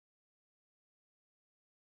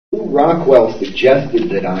Lou Rockwell suggested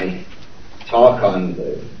that I talk on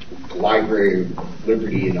the Library of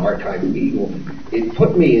Liberty and Archive of Eagle. It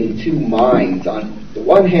put me in two minds. On the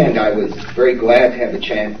one hand, I was very glad to have a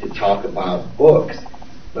chance to talk about books,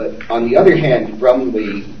 but on the other hand, from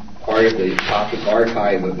the part of the topic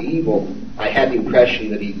Archive of Evil, I had the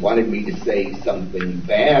impression that he wanted me to say something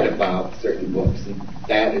bad about certain books, and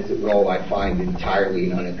that is a role I find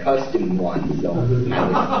entirely an unaccustomed one, so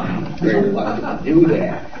I was very reluctant to do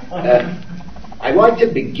that. I'd like to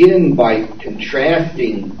begin by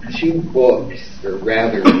contrasting two books, or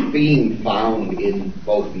rather a theme found in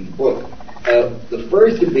both these books. The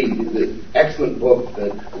first of these is an excellent book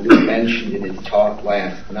that Lou mentioned in his talk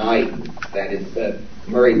last night. That is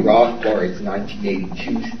Murray Rothbard's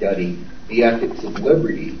 1982 study, The Ethics of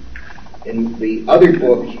Liberty. And the other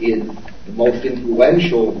book is the most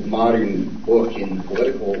influential modern book in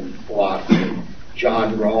political philosophy,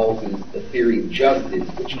 John Rawls's The Theory of Justice,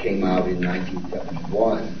 which came out in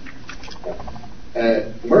 1971.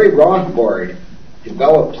 Murray Rothbard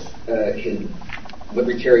develops his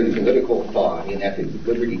libertarian political thought in Ethics of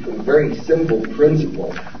Liberty from a very simple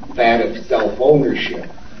principle, that of self-ownership.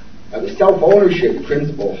 Now, the self-ownership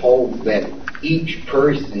principle holds that each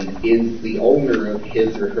person is the owner of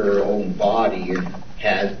his or her own body and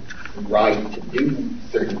has the right to do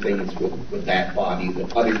certain things with that body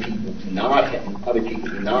that other people do not have. Other people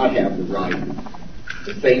do not have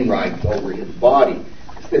the same rights over his body.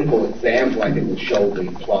 A simple example, I think, will show the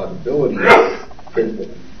plausibility of this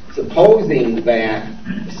principle. Supposing that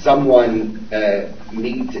someone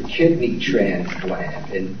needs a kidney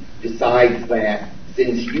transplant and decides that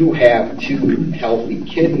since you have two healthy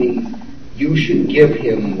kidneys, you should give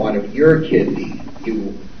him one of your kidneys.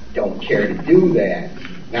 You don't care to do that.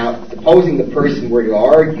 Now, supposing the person were to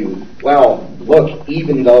argue, well, look,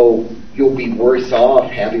 even though you'll be worse off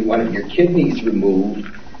having one of your kidneys removed,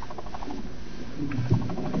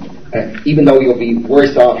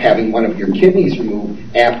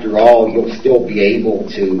 after all, you'll still be able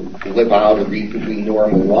to live out a reasonably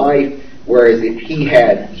normal life. Whereas if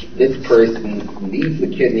this person who needs the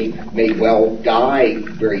kidney may well die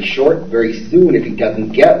very soon if he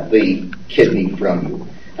doesn't get the kidney from you.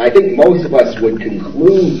 I think most of us would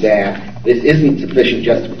conclude that this isn't sufficient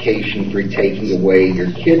justification for taking away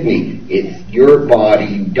your kidney. It's your body.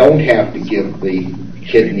 You don't have to give the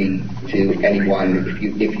kidney to anyone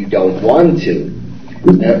if you don't want to.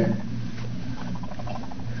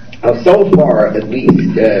 So far, at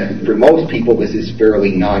least for most people, this is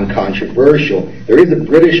fairly non-controversial. There is a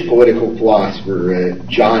British political philosopher,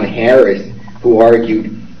 John Harris, who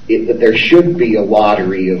argued that there should be a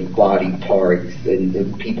lottery of body parts, and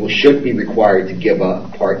that people should be required to give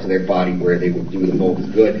up parts of their body where they would do the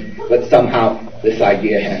most good. But somehow, this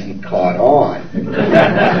idea hasn't caught on.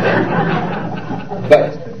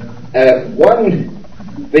 But one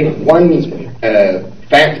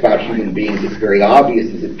fact about human beings that's very obvious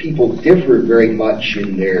is that people differ very much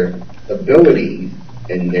in their abilities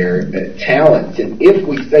and their talents. And if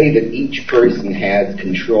we say that each person has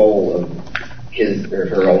control of his or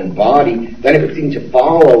her own body, then it would seem to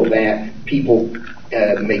follow that people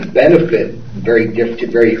may benefit to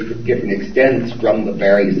very different extents from the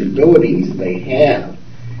various abilities they have.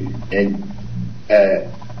 And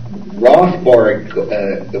Rothbard,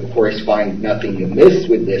 of course, finds nothing amiss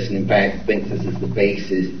with this, and in fact thinks this is the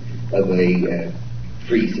basis of a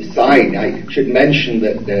free society. I should mention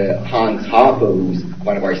that Hans Hoppe, who's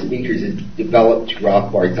one of our speakers, has developed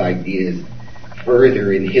Rothbard's ideas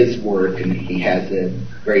further in his work, and he has a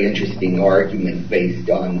very interesting argument based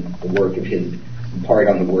on the work of his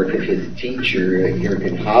teacher,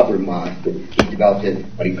 Jürgen Habermas, that he developed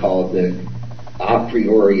what he calls the a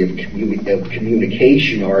priori of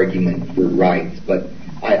communication argument for rights, but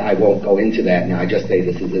I won't go into that now. I just say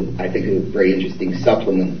this is I think a very interesting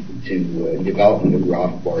supplement to development of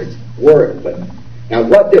Rothbard's work. But now,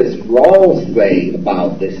 what does Rawls say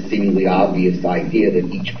about this seemingly obvious idea that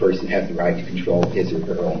each person has the right to control his or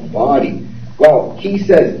her own body? Well, he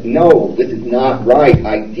says, no, this is not right.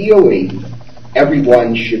 Ideally,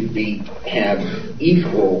 everyone should have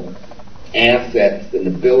equal assets and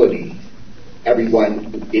abilities.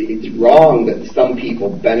 It's wrong that some people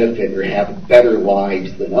benefit or have better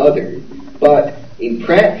lives than others, but in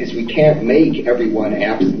practice we can't make everyone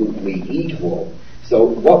absolutely equal. So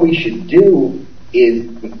what we should do is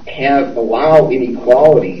allow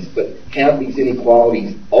inequalities, but have these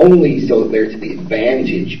inequalities only so that they're to the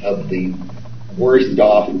advantage of the worst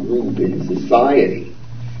off group in society,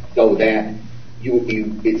 so that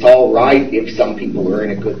it's all right if some people earn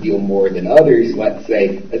a good deal more than others, let's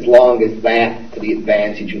say, as long as that's to the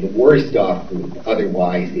advantage of the worst off group.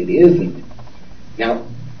 Otherwise, it isn't. Now,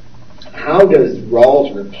 how does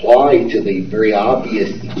Rawls reply to the very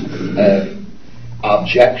obvious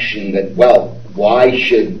objection that, well, why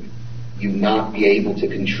should you not be able to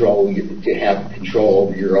have control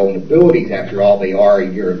over your own abilities? After all, they are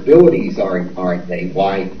your abilities, aren't they?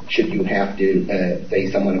 Why should you have to,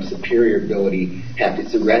 say someone of superior ability, have to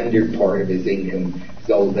surrender part of his income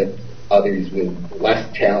so that others with less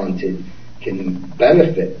talented can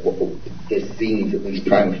benefit? Well, this seems at least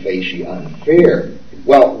prima facie unfair.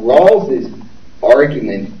 Well, Rawls's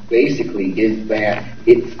argument basically is that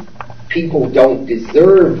people don't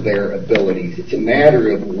deserve their abilities. It's a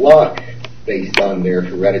matter of luck based on their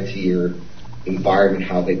heredity or environment,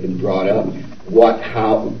 how they've been brought up, what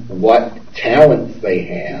talents they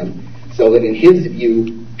have, so that in his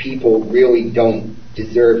view, people really don't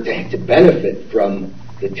deserve to benefit from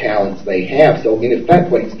the talents they have. So in effect,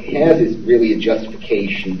 what he has is really a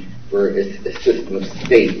justification for a system of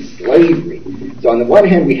state slavery. So on the one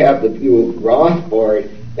hand, we have the view of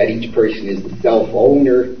Rothbard that each person is the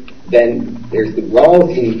self-owner. Then there's the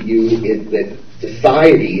Rawlsian view is that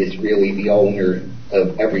society is really the owner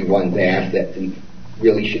of everyone's assets, and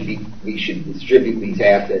really we should distribute these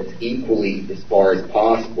assets equally as far as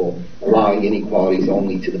possible, allowing inequalities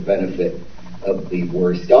only to the benefit of the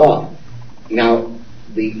worst off. Now,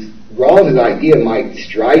 Rawls's idea might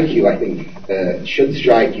strike you, I think, should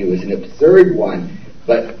strike you as an absurd one,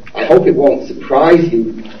 but I hope it won't surprise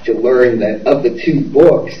you to learn that of the two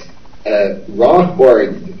books,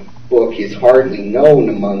 Rothbard's book is hardly known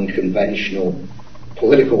among conventional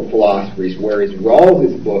political philosophers, whereas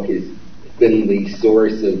Rawls's book has been the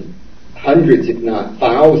source of hundreds, if not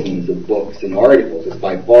thousands, of books and articles. It's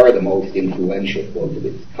by far the most influential book of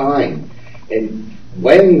its kind. And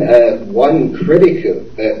when one critic of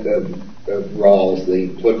Rawls,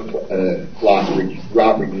 the political philosopher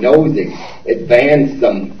Robert Nozick, advanced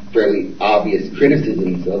some fairly obvious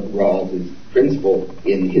criticisms of Rawls's principle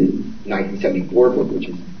in his 1974 book, which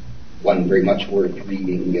is one very much worth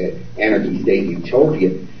reading, Anarchy, State,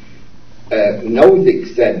 Utopia.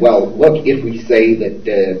 Nozick said, well, look, if we say that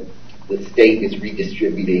the state is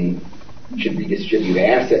should redistribute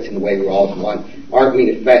assets in the way Rawls wants, aren't we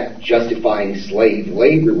in effect justifying slave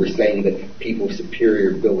labor? We're saying that people of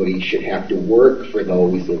superior ability should have to work for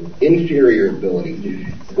those of inferior ability.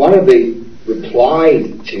 One of the replies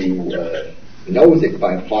to Nozick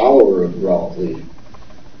by a follower of Rawls,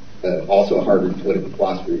 also a Harvard political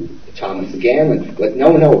philosopher, Thomas Scanlon, but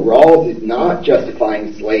no, Rawls is not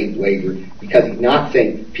justifying slave labor because he's not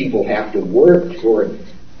saying people have to work for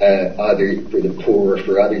the poor,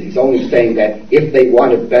 for others. He's only saying that if they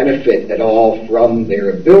want to benefit at all from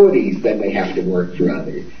their abilities, then they have to work for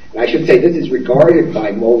others. And I should say this is regarded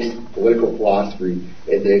by most political philosophers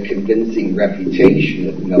as a convincing refutation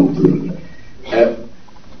of Nozick.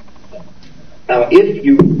 Now, if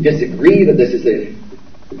you disagree that this is a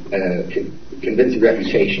convincing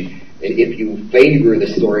refutation, and if you favor the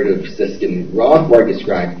sort of system Rothbard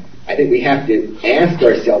described, I think we have to ask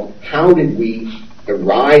ourselves, how did we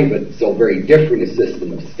arrive at so very different a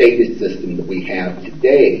system, a statist system that we have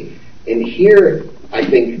today? And here, I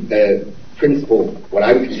think what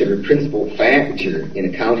I would consider a principal factor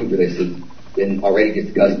in accounting for this has been already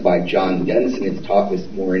discussed by John Denson in his talk this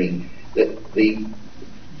morning, that the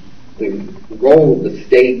role of the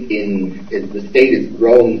state as the state has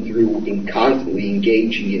grown through in constantly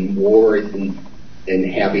engaging in wars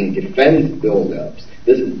and having defense buildups.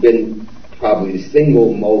 This has been probably the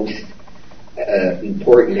single most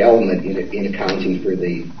important element in accounting for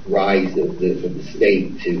the rise of the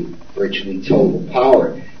state to virtually total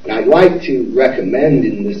power. And I'd like to recommend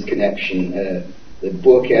in this connection the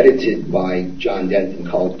book edited by John Denson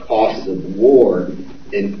called Costs of War.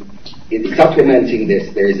 And in supplementing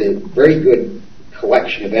this, there's a very good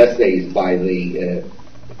collection of essays by the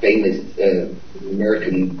famous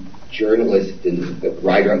American journalist and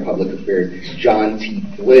writer on public affairs, John T.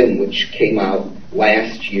 Flynn, which came out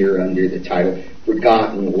last year under the title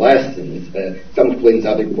Forgotten Lessons. Some of Flynn's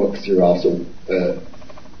other books are also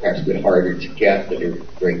perhaps a bit harder to get, but are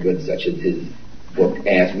very good, such as his book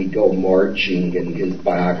As We Go Marching and his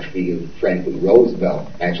biography of Franklin Roosevelt,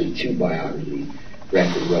 actually two biographies,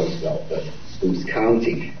 Franklin Roosevelt, Spruce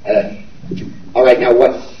County. All right, now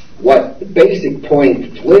what the basic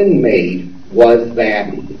point Flynn made was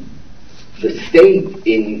that the state,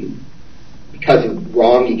 because of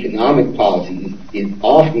wrong economic policies, is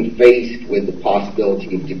often faced with the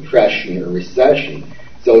possibility of depression or recession.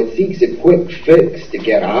 So it seeks a quick fix to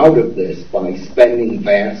get out of this by spending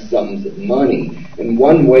vast sums of money. And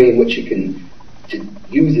one way in which it can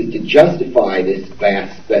use it to justify this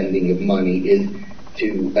vast spending of money is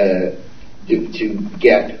to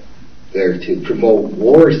get to promote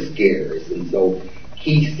war scares, and so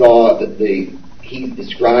he saw that he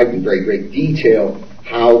described in very great detail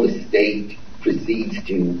how the state proceeds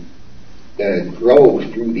to grow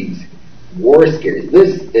through these war scares.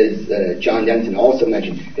 This, as John Denson also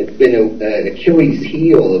mentioned, has been an Achilles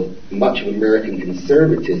heel of much of American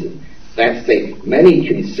conservatism. That's to say, many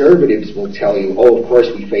conservatives will tell you, oh, of course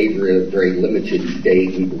we favor a very limited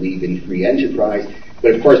state, we believe in free enterprise,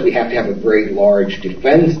 but of course we have to have a very large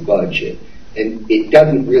defense budget. And it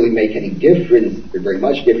doesn't really make any difference, or very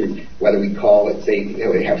much difference, whether we call it, say,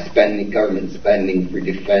 we have government spending for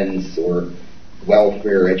defense or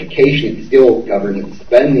welfare, education. It's still government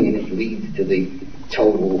spending, and it leads to the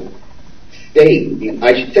total state. And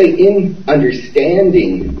I should say, in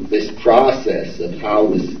understanding this process of how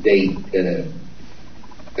the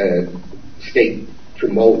state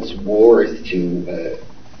promotes wars to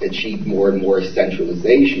achieve more and more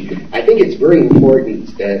centralization, I think it's very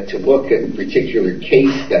important to look at particular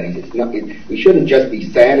case studies. We shouldn't just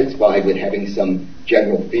be satisfied with having some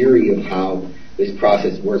general theory of how this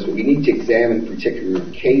process works, but we need to examine particular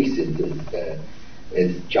cases,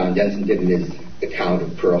 as John Denson did in his account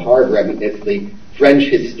of Pearl Harbor. I mean, as the French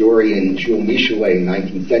historian Jules Michelet in the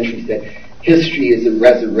 19th century said, history is a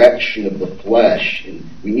resurrection of the flesh, and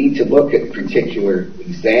we need to look at particular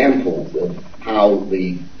examples of how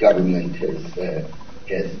the government has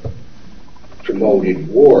promoted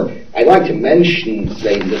war. I'd like to mention,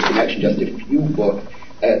 say in this connection, just a few books.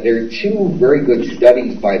 There are two very good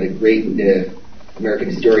studies by the great American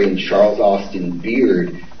historian Charles Austin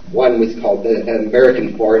Beard. One was called The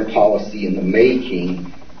American Foreign Policy in the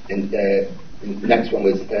Making, and the next one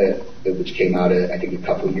was, which came out I think a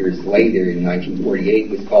couple of years later in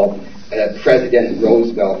 1948, was called President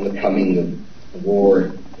Roosevelt and the Coming of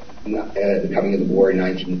War. The coming of the war in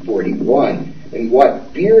 1941. And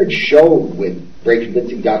what Beard showed with very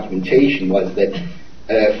convincing documentation was that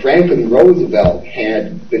Franklin Roosevelt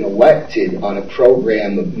had been elected on a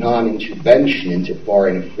program of non-intervention into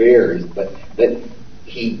foreign affairs, but that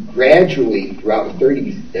he gradually, throughout the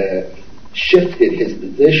 30s, shifted his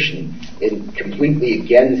position and completely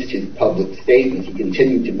against his public statements. He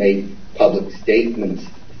continued to make public statements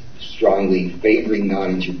strongly favoring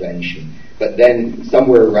non-intervention. But then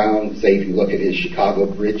somewhere around, say, if you look at his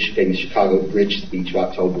famous Chicago Bridge speech of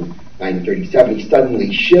October 1937, he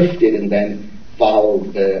suddenly shifted and then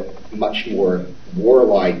followed a much more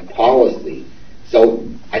warlike policy. So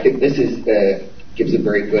I think this gives a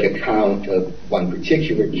very good account of one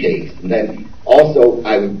particular case. And then also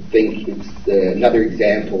I would think it's another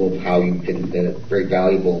example of how you can, very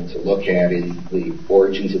valuable to look at, is the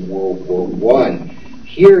origins of World War I.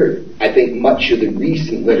 Here, I think much of the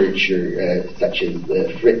recent literature, such as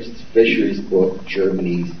Fritz Fischer's book,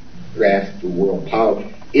 Germany's Grasp for World Power,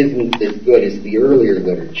 isn't as good as the earlier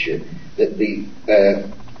literature. That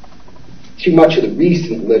too much of the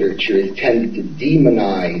recent literature has tended to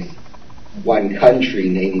demonize one country,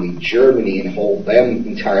 namely Germany, and hold them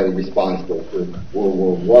entirely responsible for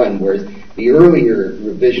World War I, whereas the earlier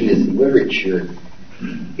revisionist literature,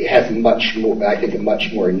 it has a much more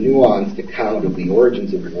nuanced account of the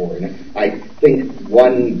origins of war. And I think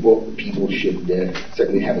one book people should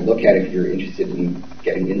certainly have a look at if you're interested in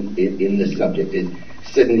getting in this subject is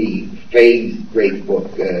Sidney Fay's great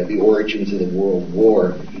book, The Origins of the World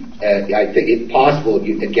War. I think it's possible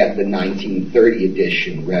you could get the 1930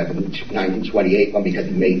 edition rather than the 1928 one, because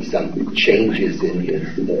he made some changes in his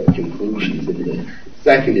conclusions in the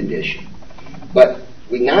second edition. But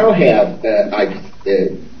we now have, I've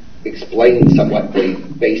explained somewhat the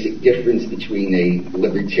basic difference between a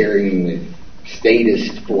libertarian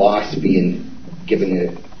statist philosophy and given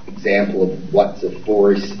an example of what's a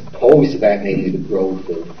force opposed to that, namely the growth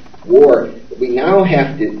of war. We now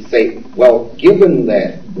have to say, well, given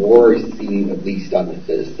that wars seem, at least on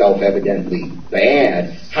the self-evidently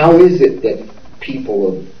bad, how is it that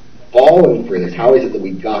people have fallen for this? How is it that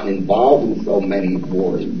we've gotten involved in so many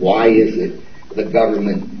wars? Why is it the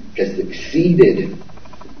government has succeeded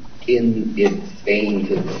in its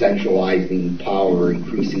aims of centralizing power,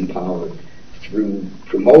 increasing power through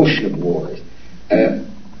promotion of wars? And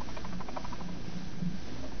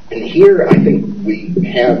here, I think we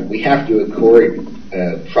have to accord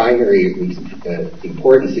primary, at least,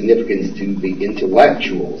 important significance to the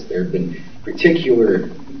intellectuals. There have been particular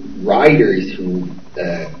writers who,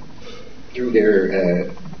 through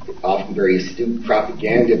their often very astute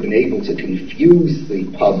propaganda, have been able to confuse the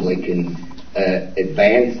public and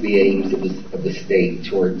advance the aims of the state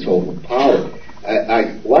toward total power.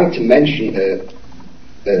 I'd like to mention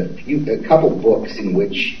a couple books in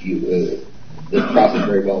which this process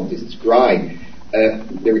very well described.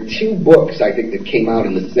 there were two books, I think, that came out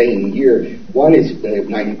in the same year. One is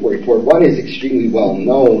 1944. One is extremely well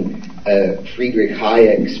known, Friedrich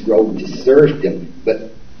Hayek's Road to Serfdom.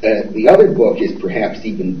 But the other book is perhaps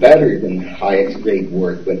even better than Hayek's great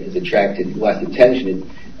work, but has attracted less attention.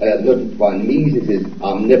 It's Ludwig von Mises'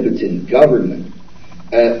 Omnipotent Government.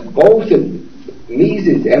 Both of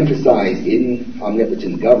Mises emphasized in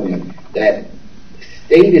Omnipotent Government that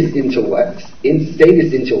statist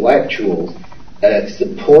intellectuals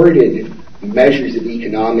supported measures of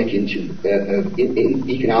economic intervention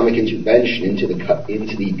into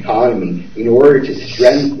the economy in order to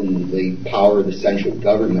strengthen the power of the central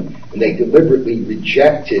government, and they deliberately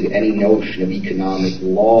rejected any notion of economic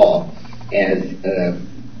law as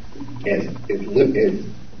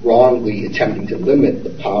wrongly attempting to limit the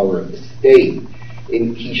power of the state.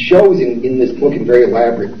 And he shows in this book in very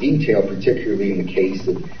elaborate detail, particularly in the case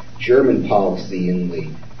of German policy in the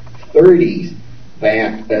 30s,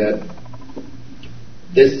 that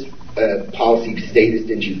this policy of statist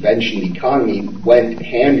intervention in the economy went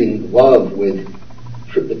hand in glove with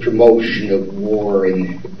the promotion of war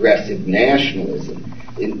and aggressive nationalism.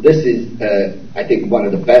 And this is, I think, one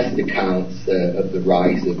of the best accounts of the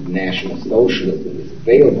rise of National Socialism that's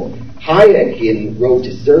available. Hayek in Road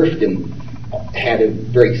to Serfdom had a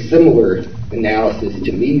very similar analysis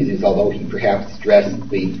to Mises, although he perhaps stressed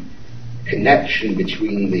the connection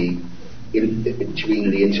between the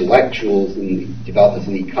intellectuals and the developments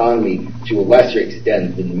in the economy to a lesser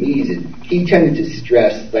extent than Mises. He tended to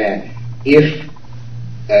stress that if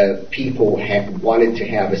people wanted to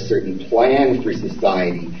have a certain plan for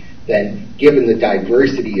society, then given the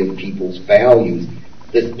diversity of people's values,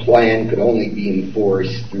 this plan could only be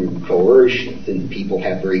enforced through coercion, since people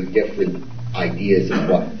have very different ideas of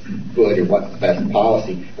what's good or what's best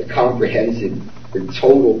policy. A comprehensive or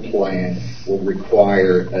total plan will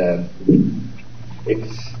require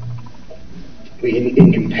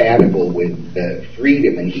incompatible with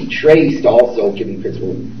freedom. And he traced also, giving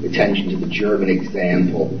principal attention to the German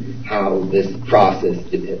example, how this process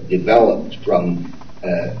developed from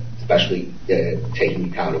especially taking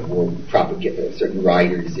account of certain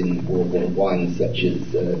writers in World War I, such as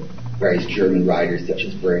various German writers such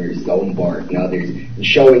as Werner Sombart and others, and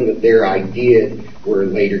showing that their ideas were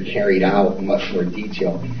later carried out in much more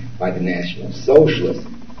detail by the National Socialists.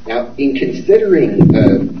 Now, in considering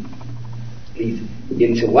these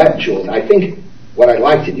intellectuals, I think what I'd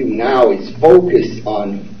like to do now is focus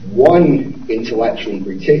on one intellectual in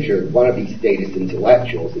particular, one of these statist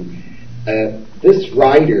intellectuals. And, this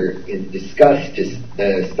writer is discussed to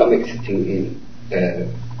some extent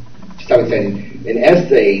an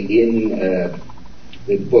essay in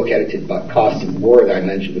the book edited by Cost of War that I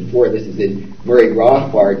mentioned before. This is in Murray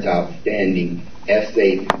Rothbard's outstanding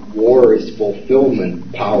essay, War is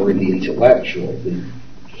Fulfillment, Power in the Intellectuals. And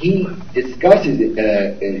he discusses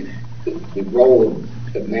the role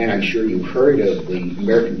of a man I'm sure you've heard of, the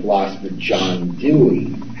American philosopher John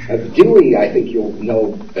Dewey. Dewey, I think you'll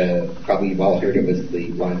know, probably you've all heard of as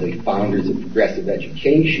one of the founders of progressive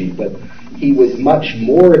education, but he was much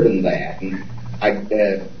more than that. And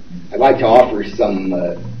I'd like to offer some,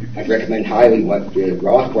 I recommend highly what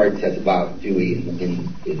Rothbard says about Dewey in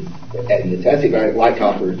this essay, but I'd like to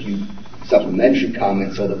offer a few supplementary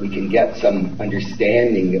comments so that we can get some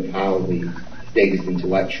understanding of how the statist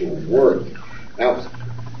intellectual worked. Now,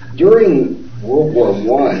 during World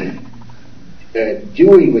War I,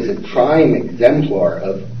 Dewey was a prime exemplar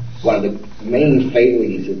of one of the main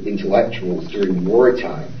failings of intellectuals during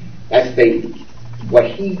wartime. What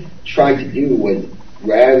he tried to do was,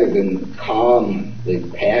 rather than calm the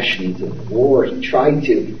passions of war, he tried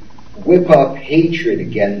to whip up hatred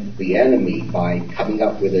against the enemy by coming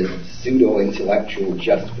up with a pseudo-intellectual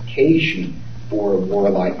justification for a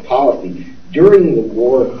warlike policy. During the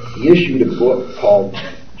war, he issued a book called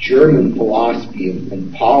German Philosophy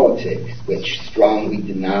and Politics, which strongly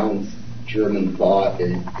denounced German thought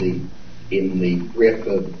as in the grip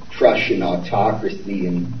of Prussian autocracy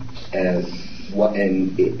and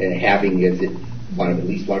having as at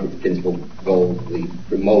least one of its principal goals the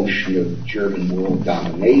promotion of German world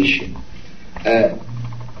domination.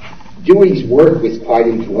 Dewey's work was quite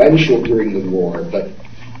influential during the war, but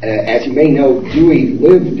as you may know, Dewey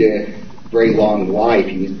lived a very long life.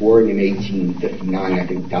 He was born in 1859, I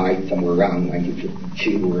think died somewhere around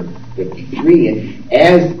 1952 or 53, and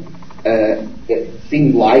as it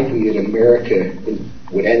seemed likely that America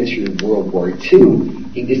would enter World War II,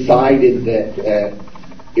 he decided that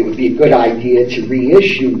it would be a good idea to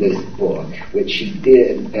reissue this book, which he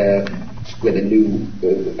did with a new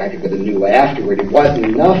afterward. It wasn't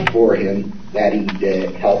enough for him that he'd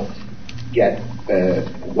helped get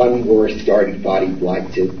one more start he thought he'd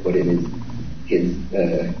like to put in his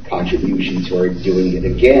contribution towards doing it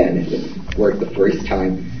again. If it worked the first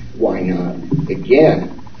time, why not again?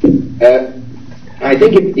 I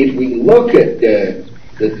think if we look at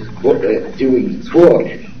Dewey's book,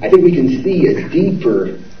 I think we can see a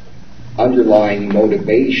deeper underlying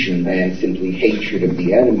motivation than simply hatred of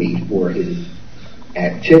the enemy for his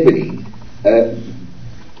activity.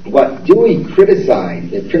 What Dewey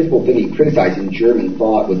criticized, the principal thing he criticized in German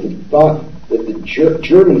thought, was the thought that the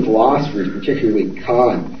German philosophers, particularly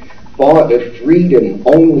Kant, thought of freedom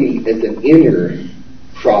only as an inner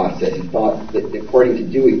process. He thought that, according to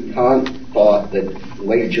Dewey, Kant thought that,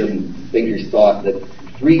 later German thinkers thought that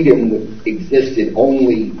freedom existed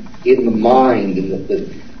only in the mind, and that the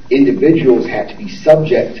individuals had to be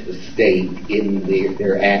subject to the state in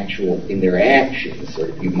their actions. Or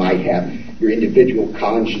you might have your individual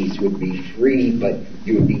conscience would be free, but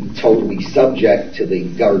you would be totally subject to the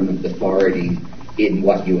government authority in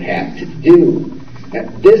what you have to do. Now,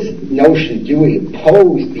 this notion Dewey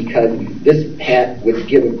opposed because this would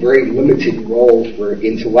give a very limited role for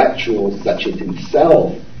intellectuals such as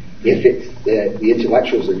himself. If the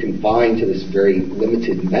intellectuals are confined to this very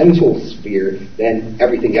limited mental sphere, then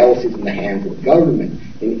everything else is in the hands of government.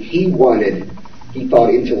 And he thought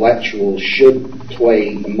intellectuals should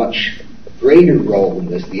play a much greater role in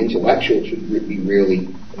this. The intellectuals should be really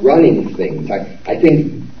running things. I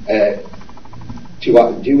think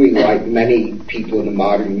Dewey, like many people in the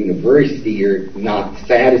modern university, are not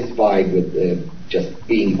satisfied with just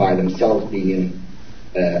being by themselves, being in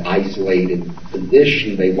isolated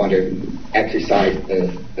position. They want to exercise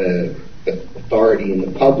authority in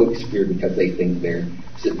the public sphere because they think they're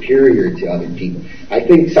superior to other people. I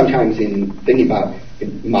think sometimes in thinking about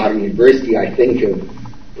modern university, I think of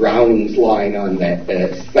Browning's line on that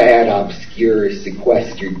sad, obscure,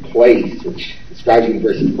 sequestered place, which describes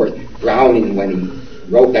university. Of course, Browning, when he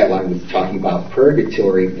wrote that line, was talking about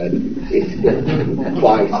purgatory, but it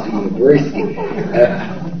applies to university.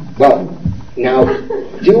 Now,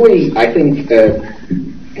 Dewey, I think,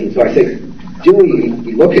 and so I say, Dewey,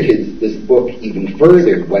 you look at this book even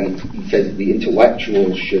further when he says the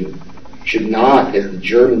intellectuals should not, as the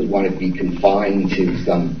Germans want to be confined to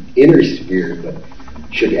some inner sphere, but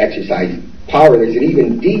should exercise power. There's an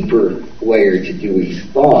even deeper layer to Dewey's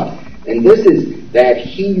thought, and this is that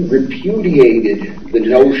he repudiated the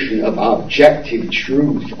notion of objective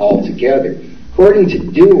truth altogether. According to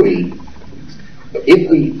Dewey, if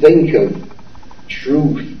we think of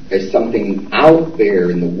truth as something out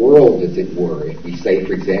there in the world, as it were, if we say,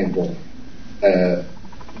 for example,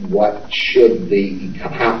 what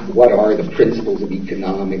are the principles of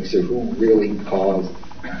economics, or who really caused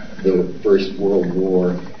the First World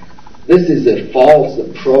War, this is a false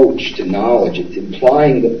approach to knowledge. It's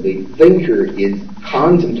implying that the thinker is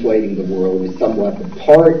contemplating the world as somewhat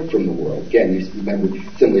apart from the world. Again, you remember,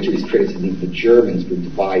 similar to his criticism of the Germans for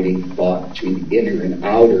dividing thought between inner and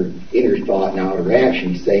outer, inner thought and outer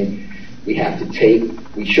action. He's saying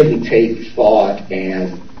we shouldn't take thought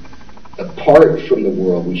as apart from the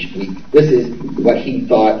world. This is what he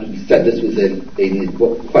thought. He said this was in his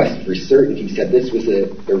book Quest for Certainty. He said this was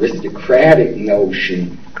an aristocratic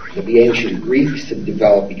notion that the ancient Greeks had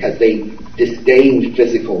developed because they disdained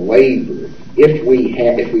physical labor. If we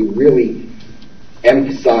really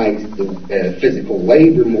emphasized the physical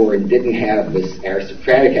labor more and didn't have this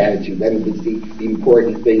aristocratic attitude, then the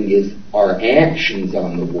important thing is our actions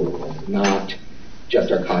on the world, not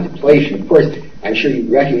just our contemplation. Of course, I'm sure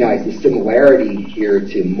you recognize the similarity here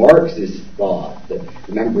to Marx's thought.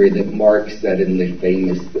 Remember that Marx said in the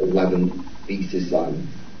famous 11th thesis on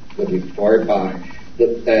Ludwig Feuerbach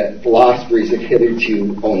that philosophers have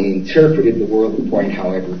hitherto only interpreted the world. The point,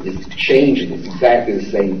 however, is to change it. It's exactly the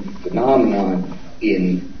same phenomenon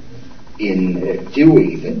in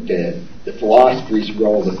Dewey, that the philosopher's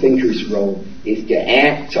role, the thinker's role, is to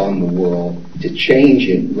act on the world, to change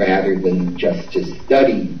it, rather than just to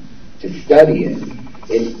study it.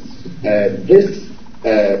 And this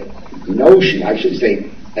notion, I should say,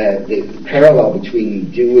 the parallel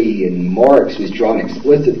between Dewey and Marx was drawn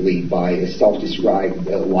explicitly by a self-described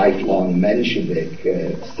lifelong Menshevik,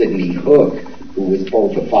 Sidney Hook, who was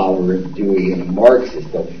both a follower of Dewey and a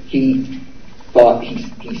Marxist. So he thought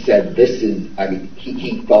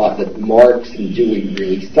that Marx and Dewey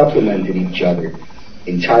really supplemented each other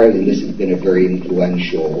entirely, and this has been a very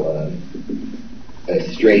influential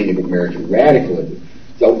strain of American radicalism.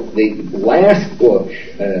 So the last book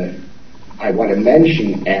I want to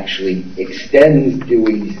mention actually extends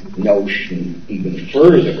Dewey's notion even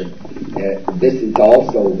further. This is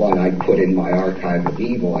also one I put in my archive of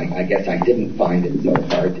evil. I guess I didn't find it so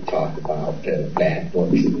hard to talk about bad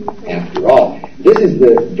books after all. This is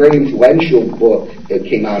the very influential book that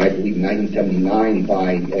came out, I believe, in 1979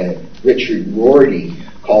 by Richard Rorty,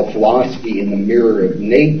 called Philosophy in the Mirror of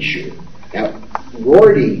Nature. Now,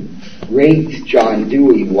 Rorty rates John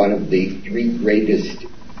Dewey one of the three greatest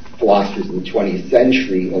philosophers of the 20th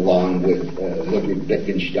century, along with Ludwig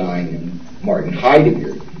Wittgenstein and Martin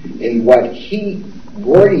Heidegger. And what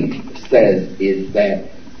Rorty says is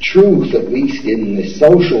that truth, at least in the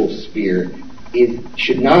social sphere,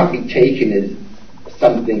 should not be taken as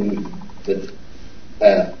something that's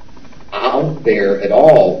out there at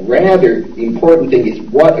all. Rather, the important thing is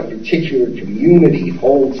what a particular community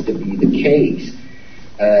holds to be the case.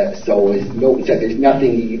 So as Milton said, there's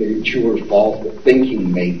nothing either true or false, but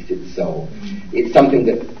thinking makes it so. It's something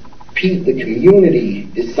that the community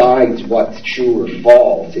decides what's true or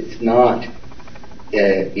false. They're not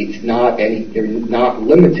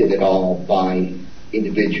limited at all by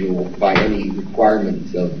any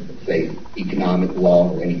requirements of, say, economic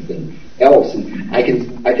law or anything else. And I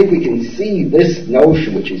think we can see this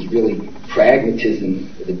notion, which is really pragmatism,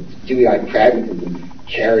 the Deweyite pragmatism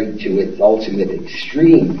carried to its ultimate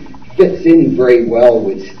extreme, fits in very well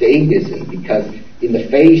with statism, because in the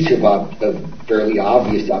face of fairly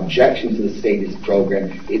obvious objections to the statist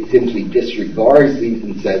program, it simply disregards these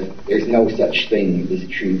and says there's no such thing as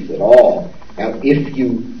truth at all. Now, I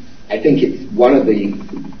think it's one of the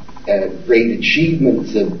great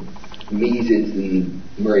achievements of Mises and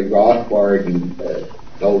Murray Rothbard and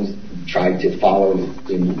those who tried to follow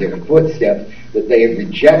in their footsteps, that they have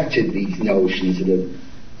rejected these notions that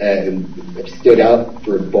have stood up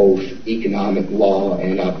for both economic law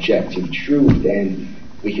and objective truth. And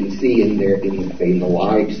we can see in the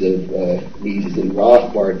lives of Mises and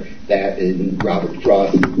Rothbard that, in Robert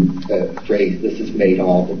Frost's phrase, this has made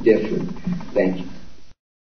all the difference. Thank you.